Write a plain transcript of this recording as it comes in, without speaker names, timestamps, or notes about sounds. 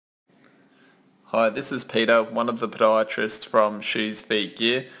Hi, this is Peter, one of the podiatrists from Feet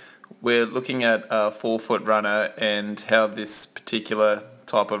Gear. We're looking at a forefoot runner and how this particular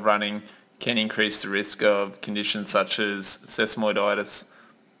type of running can increase the risk of conditions such as sesamoiditis.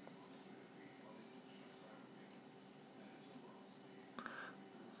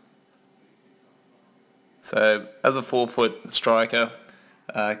 So as a forefoot striker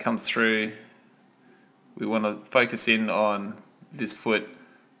comes through, we want to focus in on this foot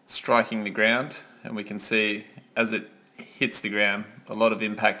striking the ground, and we can see as it hits the ground a lot of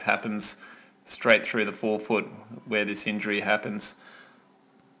impact happens straight through the forefoot where this injury happens.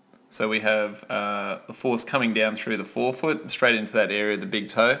 So we have the force coming down through the forefoot straight into that area of the big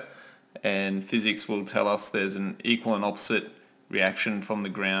toe, and physics will tell us there's an equal and opposite reaction from the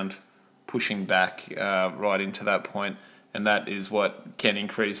ground pushing back right into that point, and that is what can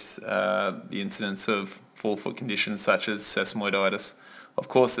increase the incidence of forefoot conditions such as sesamoiditis. Of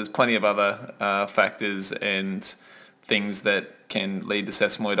course, there's plenty of other factors and things that can lead to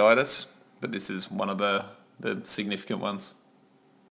sesamoiditis, but this is one of the significant ones.